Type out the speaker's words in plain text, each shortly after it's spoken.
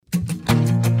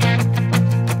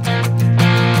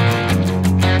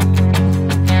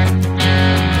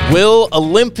Will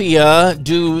Olympia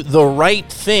do the right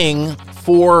thing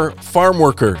for farm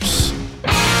workers?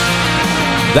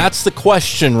 That's the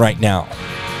question right now.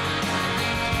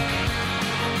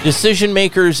 Decision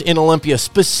makers in Olympia,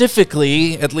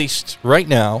 specifically, at least right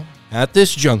now, at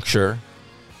this juncture,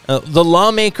 the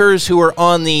lawmakers who are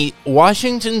on the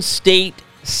Washington State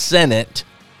Senate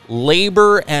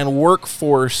Labor and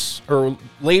Workforce, or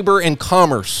Labor and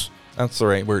Commerce, that's the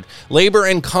right word, Labor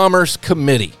and Commerce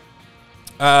Committee.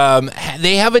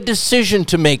 They have a decision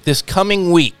to make this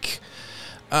coming week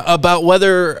about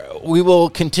whether we will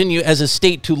continue as a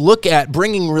state to look at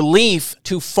bringing relief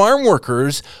to farm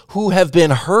workers who have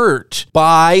been hurt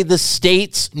by the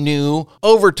state's new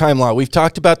overtime law. We've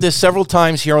talked about this several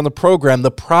times here on the program,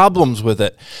 the problems with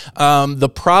it.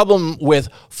 The problem with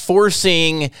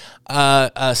forcing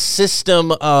a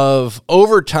system of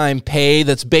overtime pay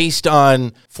that's based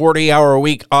on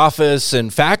 40-hour-a-week office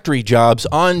and factory jobs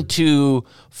onto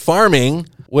farming,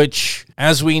 which,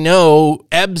 as we know,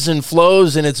 ebbs and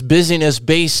flows in its busyness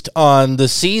based on the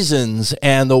seasons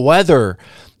and the weather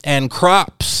and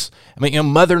crops. I mean,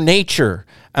 Mother Nature.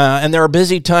 And there are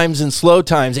busy times and slow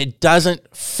times. It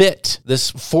doesn't fit.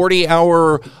 This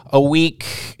 40-hour-a-week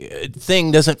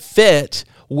thing doesn't fit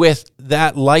with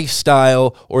that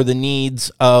lifestyle or the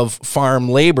needs of farm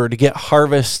labor to get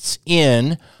harvests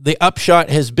in. The upshot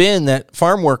has been that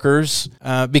farm workers,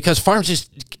 because farms just,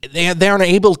 they aren't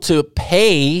able to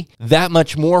pay that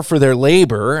much more for their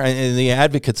labor, and the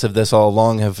advocates of this all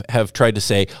along have tried to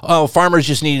say, oh, farmers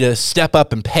just need to step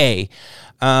up and pay.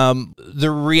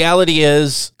 The reality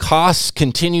is costs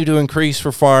continue to increase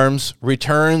for farms.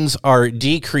 Returns are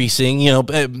decreasing.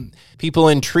 People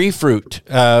in tree fruit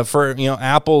for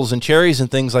apples and cherries and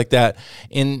things like that,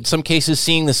 in some cases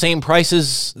seeing the same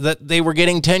prices that they were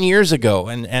getting 10 years ago.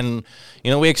 And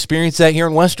we experienced that here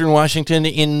in Western Washington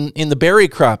in the berry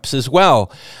crops as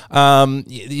well.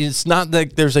 It's not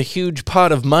that there's a huge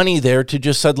pot of money there to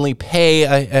just suddenly pay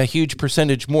a huge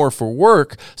percentage more for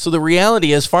work. So the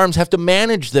reality is farms have to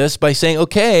manage this by saying,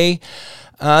 okay,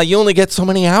 you only get so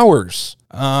many hours.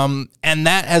 And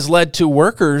that has led to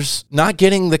workers not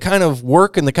getting the kind of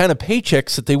work and the kind of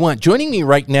paychecks that they want. Joining me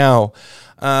right now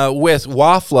with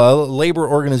WAFLA, labor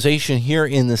organization here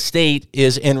in the state,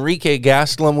 is Enrique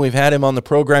Gastelum. We've had him on the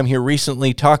program here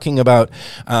recently talking about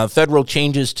federal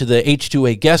changes to the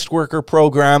H-2A guest worker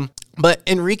program. But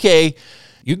Enrique,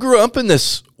 you grew up in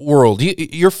this world.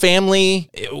 Your family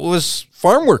was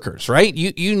farm workers, right?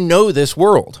 You know this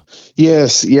world.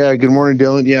 Yes. Yeah. Good morning,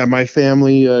 Dylan. Yeah, my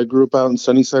family grew up out in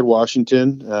Sunnyside,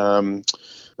 Washington.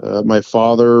 My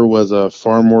father was a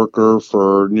farm worker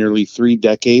for nearly 3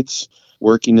 decades,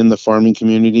 working in the farming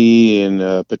community in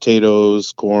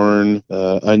potatoes, corn,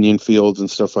 onion fields, and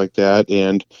stuff like that.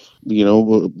 And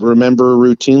remember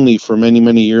routinely for many,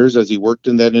 many years as he worked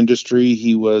in that industry,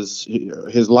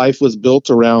 his life was built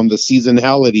around the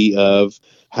seasonality of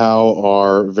how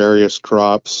our various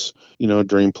crops,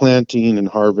 during planting and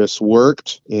harvest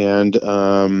worked. And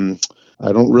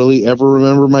I don't really ever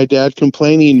remember my dad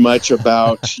complaining much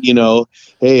about,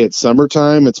 hey, it's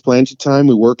summertime, it's planting time,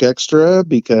 we work extra,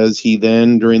 because he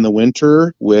then, during the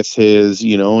winter, with his,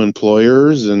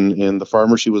 employers and the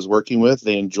farmers he was working with,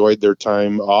 they enjoyed their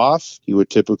time off. He would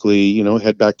typically,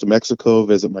 head back to Mexico,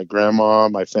 visit my grandma,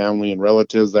 my family and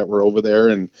relatives that were over there.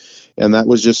 And that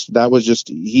was just,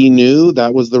 he knew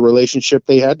that was the relationship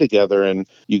they had together. And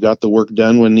you got the work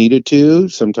done when needed to.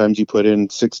 Sometimes you put in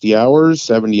 60 hours,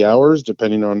 70 hours,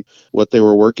 depending on what they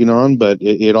were working on. But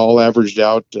it all averaged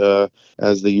out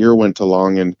as the year went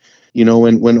along. And,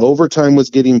 when overtime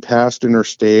was getting passed in our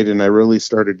state and I really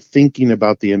started thinking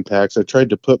about the impacts, I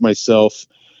tried to put myself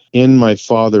in my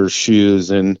father's shoes.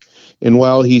 And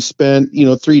while he spent,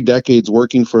 3 decades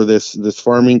working for this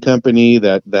farming company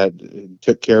that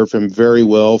took care of him very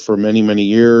well for many, many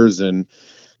years, and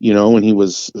when he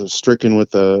was stricken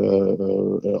with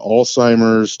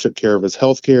Alzheimer's, took care of his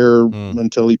health care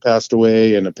until he passed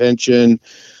away, and a pension.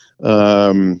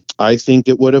 I think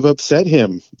it would have upset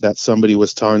him that somebody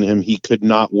was telling him he could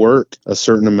not work a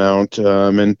certain amount.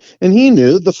 And he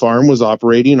knew the farm was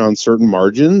operating on certain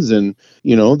margins, and,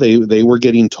 they were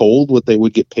getting told what they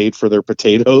would get paid for their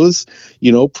potatoes,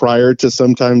 prior to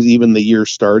sometimes even the year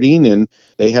starting, and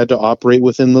they had to operate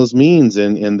within those means.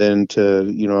 And then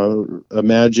to,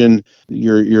 imagine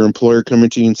your employer coming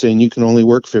to you and saying, you can only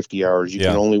work 50 hours, you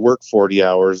can only work 40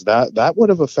 hours. That would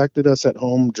have affected us at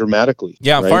home dramatically.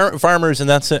 Yeah. Right? farmers, and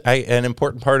that's an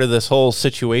important part of this whole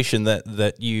situation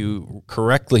that you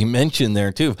correctly mentioned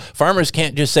there too. Farmers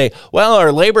can't just say, well,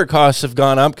 our labor costs have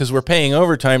gone up because we're paying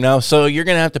overtime now, so you're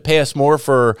going to have to pay us more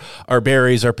for our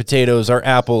berries, our potatoes, our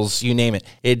apples, you name it.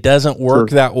 It doesn't work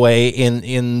that way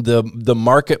in the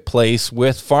marketplace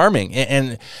with farming.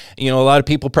 And a lot of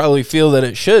people probably feel that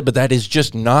it should, but that is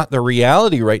just not the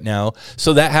reality right now.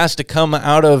 So that has to come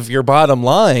out of your bottom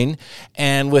line.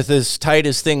 And with as tight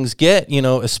as things get,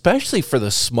 especially for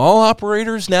the small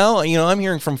operators now, I'm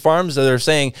hearing from farms that are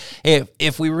saying, hey,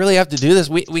 if we really have to do this,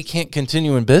 we can't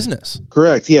continue in business.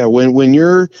 Correct. Yeah. When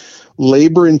you're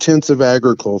labor intensive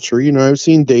agriculture, I've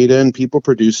seen data and people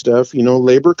produce stuff,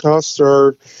 labor costs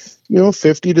are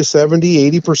 50 to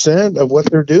 70, 80% of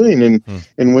what they're doing.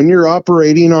 And when you're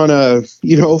operating on a,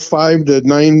 5 to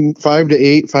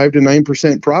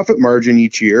 9% profit margin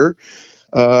each year,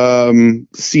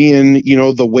 seeing,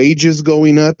 the wages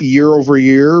going up year over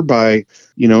year by,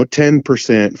 10%,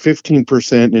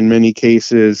 15% in many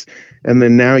cases. And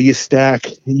then now you stack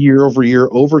year over year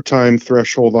overtime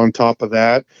threshold on top of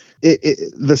that.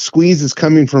 The squeeze is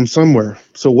coming from somewhere.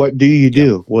 So what do you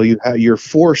do? Well, you're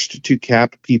forced to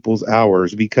cap people's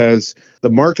hours because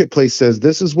the marketplace says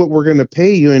this is what we're going to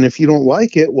pay you. And if you don't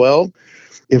like it, well,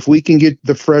 if we can get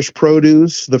the fresh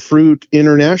produce, the fruit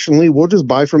internationally, we'll just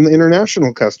buy from the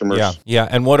international customers. Yeah.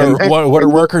 And what are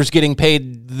workers getting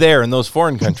paid there in those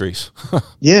foreign countries?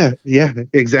 Yeah,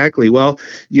 exactly. Well,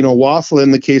 WAFLA,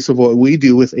 in the case of what we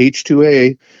do with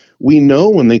H2A, we know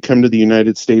when they come to the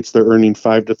United States, they're earning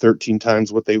 5 to 13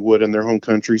 times what they would in their home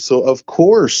country. So, of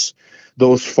course,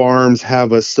 those farms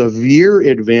have a severe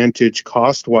advantage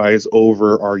cost-wise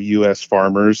over our U.S.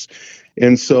 farmers.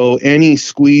 And so any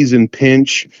squeeze and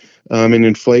pinch and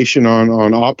inflation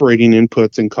on operating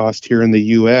inputs and cost here in the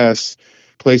U.S.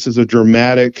 places a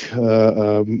dramatic,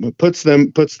 puts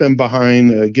them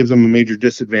behind, gives them a major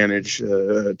disadvantage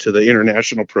to the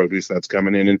international produce that's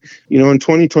coming in. And, in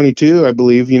 2022, I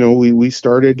believe, we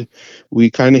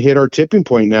kind of hit our tipping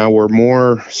point now where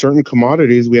more certain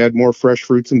commodities, we had more fresh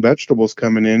fruits and vegetables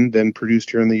coming in than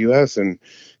produced here in the U.S. And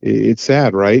it's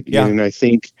sad, right? Yeah. And I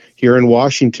think here in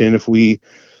Washington, if we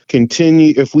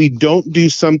don't do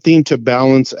something to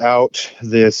balance out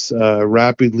this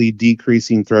rapidly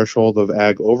decreasing threshold of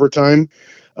ag overtime,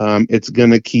 it's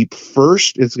going to keep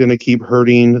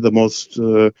hurting the most,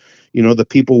 the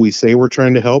people we say we're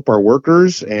trying to help, our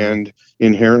workers, and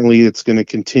inherently it's going to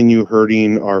continue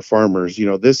hurting our farmers.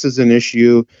 This is an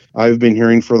issue I've been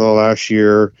hearing for the last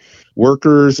year.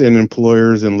 Workers and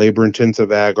employers in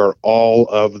labor-intensive ag are all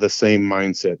of the same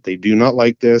mindset. They do not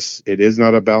like this. It is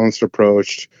not a balanced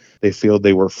approach. They feel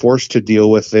they were forced to deal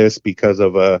with this because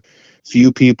of a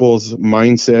few people's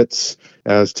mindsets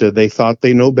as to they thought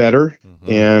they know better.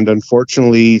 Mm-hmm. And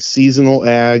unfortunately, seasonal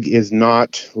ag is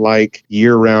not like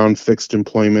year-round fixed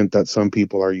employment that some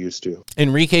people are used to.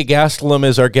 Enrique Gastelum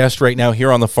is our guest right now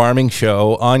here on the Farming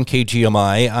Show on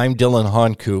KGMI. I'm Dylan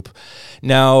Honcoop.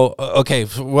 Now, okay,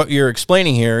 so what you're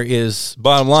explaining here is,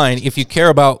 bottom line, if you care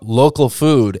about local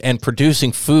food and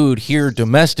producing food here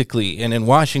domestically and in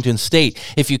Washington State,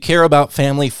 if you care about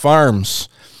family farms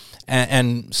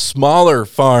and smaller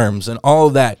farms and all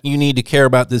of that, you need to care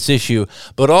about this issue.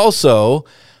 But also,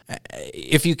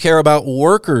 if you care about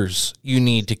workers, you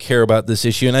need to care about this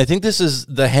issue. And I think this is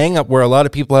the hang up where a lot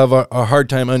of people have a hard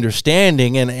time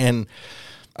understanding, and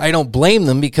I don't blame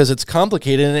them because it's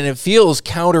complicated and it feels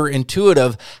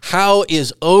counterintuitive. How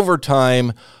is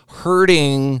overtime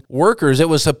hurting workers? It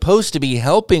was supposed to be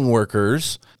helping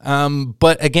workers.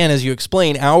 But again, as you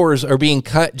explain, hours are being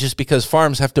cut just because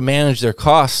farms have to manage their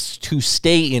costs to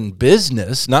stay in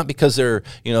business, not because they're,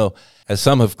 as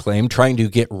some have claimed, trying to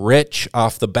get rich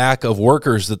off the back of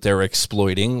workers that they're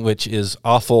exploiting, which is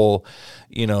awful,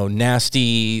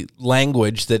 nasty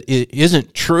language that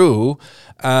isn't true.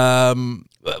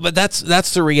 But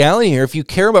that's the reality here. If you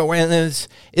care about, and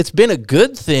it's been a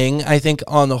good thing, I think,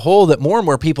 on the whole, that more and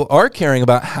more people are caring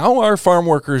about how are farm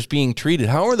workers being treated?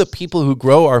 How are the people who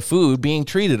grow our food being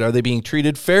treated? Are they being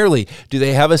treated fairly? Do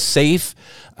they have a safe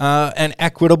and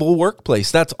equitable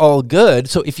workplace? That's all good.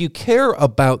 So if you care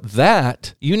about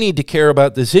that, you need to care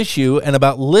about this issue and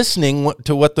about listening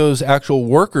to what those actual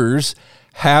workers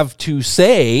have to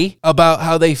say about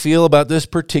how they feel about this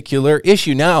particular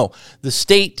issue. Now, the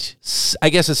state, I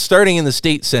guess it's starting in the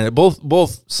state Senate.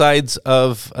 Both sides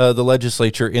of the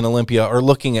legislature in Olympia are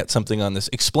looking at something on this.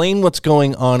 Explain what's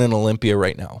going on in Olympia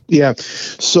right now. Yeah.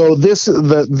 So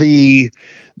the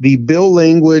bill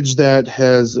language that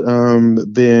has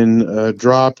been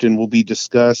dropped and will be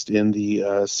discussed in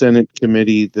the Senate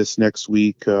committee this next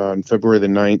week on February the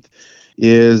 9th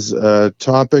is a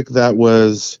topic that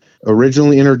was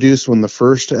originally introduced when the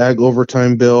first ag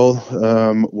overtime bill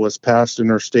was passed in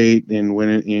our state in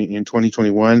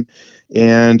 2021,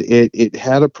 and it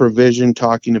had a provision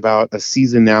talking about a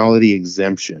seasonality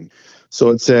exemption. So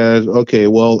it said, okay,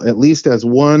 well, at least as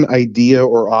one idea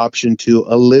or option to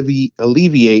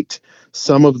alleviate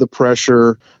some of the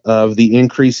pressure of the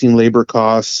increasing labor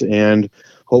costs and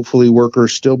hopefully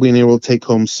workers still being able to take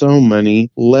home some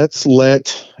money, let's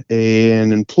let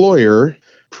an employer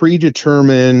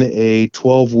predetermine a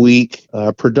 12-week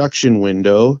production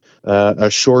window, a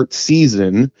short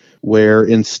season, where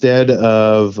instead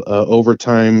of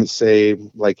overtime, say,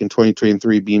 like in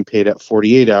 2023, being paid at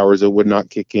 48 hours, it would not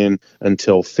kick in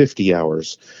until 50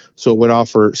 hours. So it would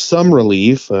offer some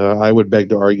relief. I would beg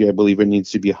to argue, I believe it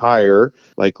needs to be higher,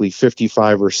 likely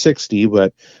 55 or 60,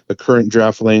 but the current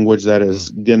draft language that is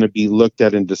going to be looked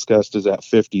at and discussed is at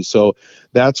 50. So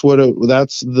that's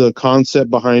the concept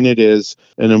behind it. Is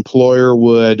an employer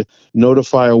would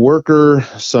notify a worker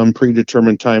some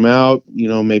predetermined time out,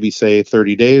 maybe say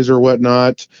 30 days or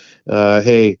whatnot.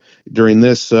 Hey, during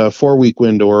this 4-week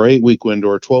window or 8-week window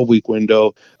or 12-week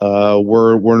window,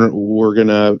 we're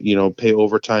gonna pay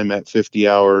overtime at 50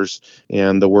 hours,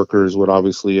 and the workers would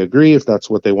obviously agree if that's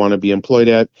what they want to be employed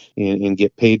at and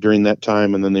get paid during that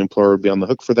time, and then the employer would be on the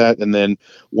hook for that. And then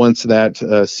once that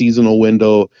seasonal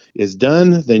window is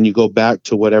done, then you go back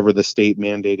to whatever the state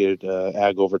mandated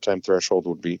ag overtime threshold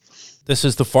would be. This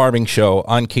is the Farming Show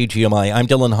on KGMI. I'm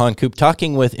Dylan Honcoop,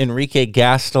 talking with Enrique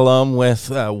Gastelum with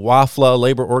WAFLA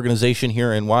Labor Organization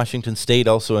here in Washington State,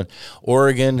 also in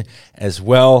Oregon as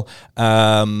well.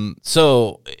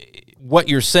 So what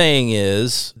you're saying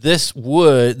is this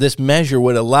measure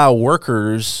would allow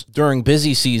workers during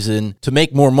busy season to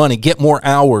make more money, get more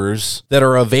hours that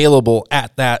are available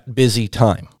at that busy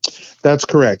time. That's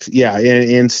correct. Yeah,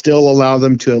 and still allow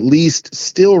them to at least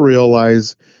still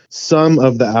realize some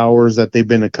of the hours that they've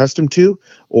been accustomed to,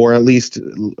 or at least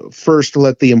first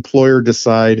let the employer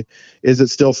decide, is it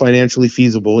still financially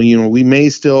feasible? We may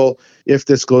still, if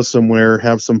this goes somewhere,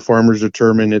 have some farmers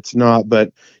determine it's not,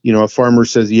 but a farmer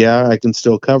says, yeah, I can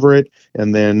still cover it.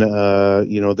 And then,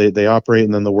 they operate,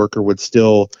 and then the worker would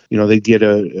still, they get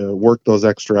to work those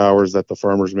extra hours that the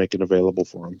farmer's making available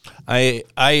for them. I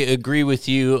agree with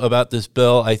you about this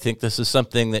bill. I think this is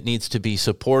something that needs to be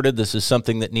supported. This is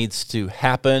something that needs to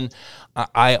happen.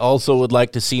 I also would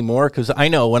like to see more, because I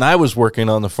know when I was working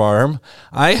on the farm,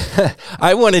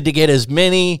 I wanted to get as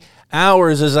many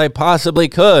hours as I possibly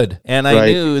could. And I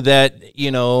knew that,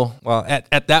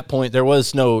 at that point, there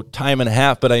was no time and a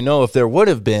half, but I know if there would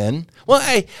have been,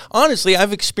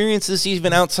 I've experienced this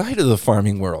even outside of the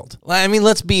farming world. I mean,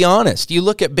 let's be honest. You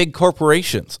look at big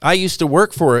corporations. I used to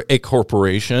work for a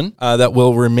corporation that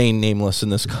will remain nameless in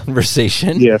this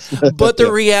conversation. Yes. But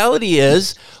the reality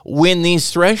is, when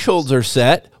these thresholds are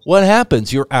set, what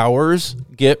happens? Your hours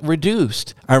get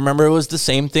reduced. I remember it was the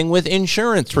same thing with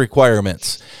insurance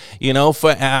requirements.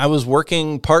 I was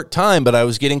working part-time, but I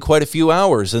was getting quite a few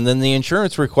hours. And then the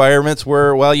insurance requirements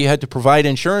were, you had to provide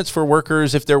insurance for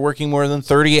workers if they're working more than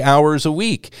 30 hours a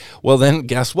week. Well, then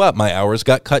guess what? My hours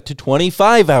got cut to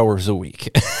 25 hours a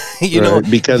week.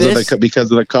 Because of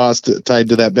the cost tied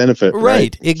to that benefit.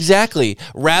 Right, exactly.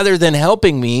 Rather than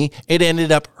helping me, it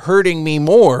ended up hurting me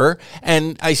more,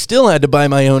 and I still had to buy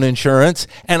my own insurance,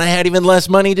 and I had even less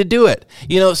money to do it.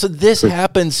 So this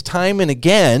happens time and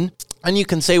again. And you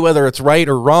can say whether it's right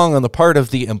or wrong on the part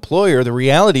of the employer. The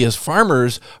reality is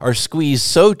farmers are squeezed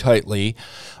so tightly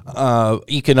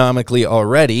economically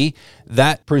already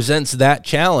that presents that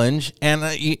challenge. And,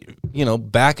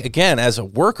 back again, as a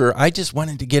worker, I just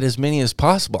wanted to get as many as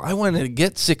possible. I wanted to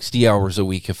get 60 hours a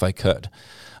week if I could.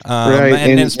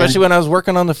 And especially when I was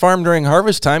working on the farm during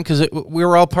harvest time, because we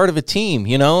were all part of a team,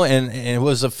 and it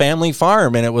was a family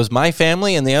farm, and it was my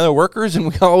family and the other workers, and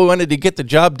we all wanted to get the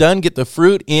job done, get the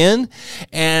fruit in,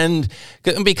 and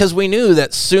because we knew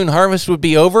that soon harvest would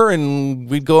be over and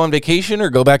we'd go on vacation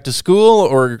or go back to school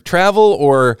or travel,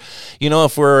 or,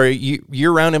 if we're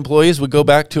year-round employees, would go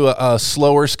back to a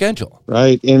slower schedule.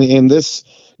 Right, and this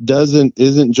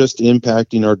isn't just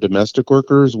impacting our domestic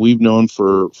workers. We've known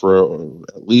for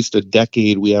at least a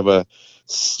decade we have a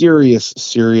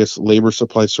serious labor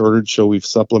supply shortage, so we've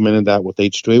supplemented that with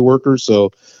H-2A workers.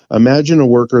 So imagine a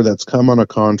worker that's come on a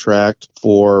contract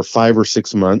for 5 or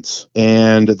 6 months,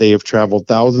 and they have traveled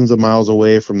thousands of miles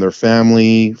away from their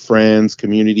family, friends,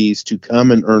 communities to come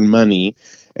and earn money.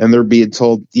 And they're being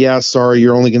told, yeah, sorry,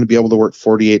 you're only going to be able to work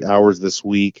 48 hours this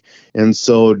week. And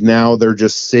so now they're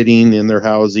just sitting in their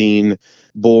housing,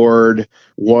 bored,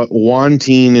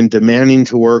 wanting and demanding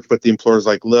to work, but the employer's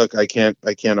like, look, I can't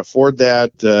afford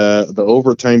that. The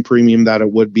overtime premium that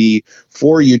it would be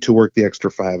for you to work the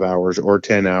extra 5 hours or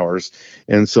 10 hours.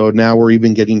 And so now we're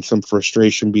even getting some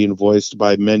frustration being voiced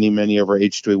by many of our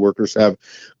H-2A workers have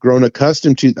grown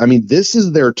accustomed to. I mean, this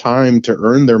is their time to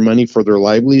earn their money for their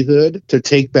livelihood, to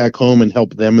take back home and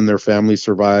help them and their family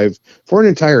survive for an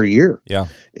entire year. Yeah.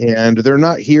 And they're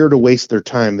not here to waste their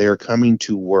time. They are coming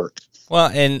to work. Well,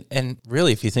 and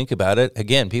really, if you think about it,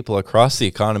 again, people across the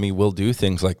economy will do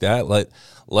things like that.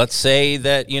 Let's say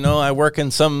that, I work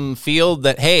in some field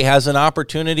that, hey, has an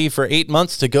opportunity for 8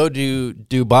 months to go to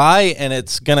Dubai, and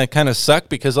it's going to kind of suck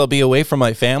because I'll be away from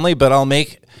my family, but I'll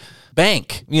make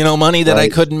bank, money that I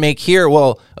couldn't make here.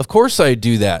 Well, of course I'd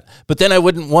do that. But then I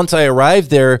wouldn't, once I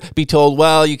arrived there, be told,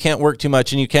 well, you can't work too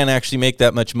much and you can't actually make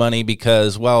that much money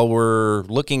because, well, we're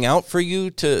looking out for you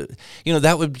to,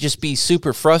 that would just be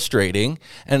super frustrating.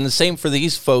 And the same for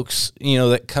these folks,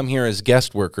 that come here as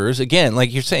guest workers. Again,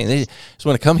 like you're saying, they just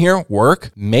want to come here,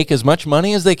 work, make as much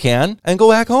money as they can, and go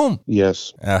back home.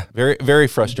 Yes. Very, very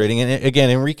frustrating. And again,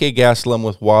 Enrique Gastelum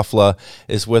with WAFLA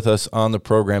is with us on the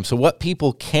program. So what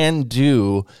people can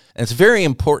do, and it's very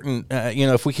important,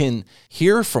 if we can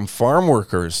hear from farm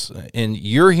workers, and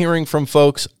you're hearing from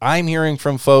folks, I'm hearing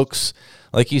from folks,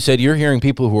 like you said, you're hearing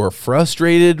people who are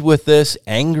frustrated with this,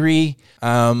 angry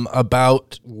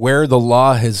about where the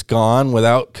law has gone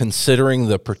without considering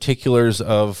the particulars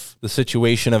of the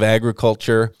situation of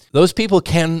agriculture. Those people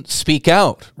can speak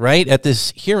out, right, at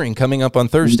this hearing coming up on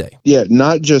Thursday. Yeah,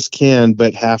 not just can,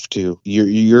 but have to.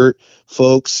 You're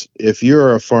folks, if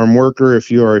you're a farm worker, if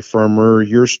you are a farmer,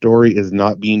 your story is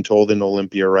not being told in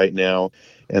Olympia right now.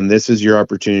 And this is your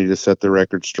opportunity to set the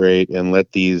record straight and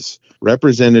let these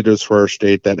representatives for our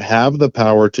state that have the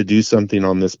power to do something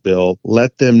on this bill,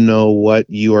 let them know what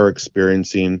you are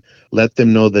experiencing. Let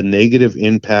them know the negative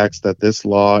impacts that this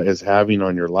law is having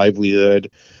on your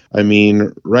livelihood. I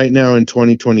mean, right now in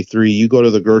 2023, you go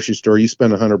to the grocery store, you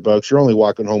spend $100, you're only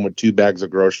walking home with 2 bags of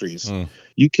groceries.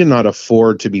 You cannot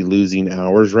afford to be losing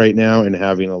hours right now and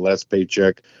having a less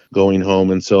paycheck going home.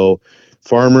 And so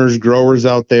farmers, growers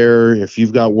out there, if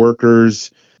you've got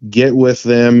workers, get with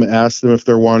them, ask them if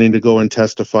they're wanting to go and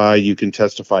testify. You can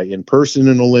testify in person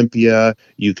in Olympia.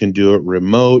 You can do it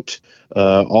remote.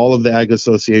 All of the ag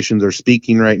associations are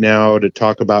speaking right now to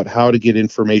talk about how to get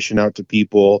information out to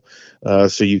people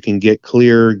so you can get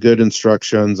clear, good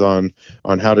instructions on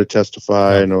how to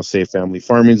testify. I know Safe Family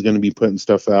Farming is going to be putting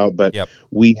stuff out, but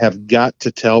we have got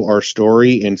to tell our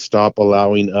story and stop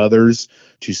allowing others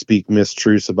to speak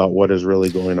mistruths about what is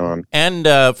really going on. And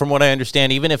from what I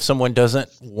understand, even if someone doesn't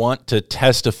want to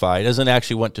testify, doesn't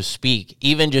actually want to speak,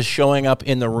 even just showing up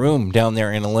in the room down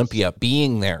there in Olympia,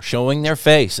 being there, showing their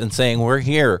face and saying, we're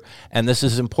here and this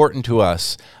is important to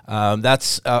us,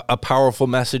 that's a powerful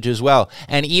message as well.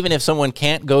 And even if someone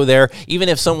can't go there, even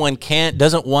if someone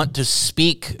doesn't want to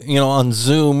speak, on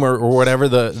Zoom or whatever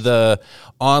the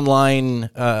online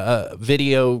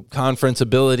video conference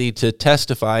ability to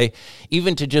testify,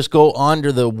 even to just go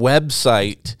onto the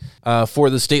website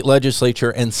for the state legislature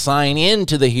and sign in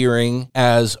to the hearing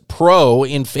as pro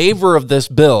in favor of this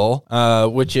bill,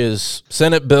 which is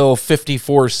Senate Bill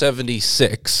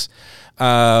 5476.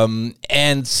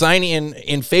 And sign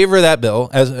in favor of that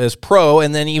bill as pro,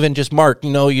 and then even just mark,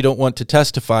 no, you don't want to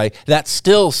testify. That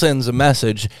still sends a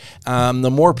message.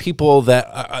 The more people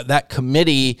that that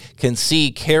committee can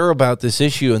see care about this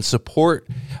issue and support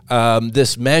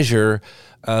this measure,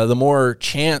 the more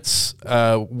chance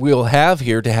we'll have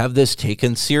here to have this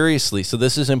taken seriously. So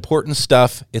this is important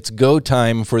stuff. It's go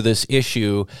time for this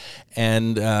issue.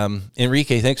 And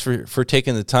Enrique, thanks for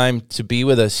taking the time to be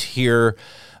with us here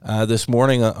this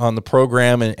morning on the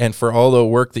program, and for all the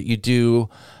work that you do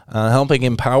helping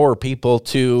empower people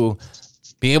to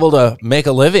be able to make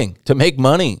a living, to make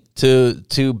money,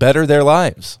 to better their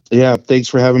lives. Yeah, thanks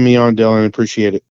for having me on, Dylan. I appreciate it.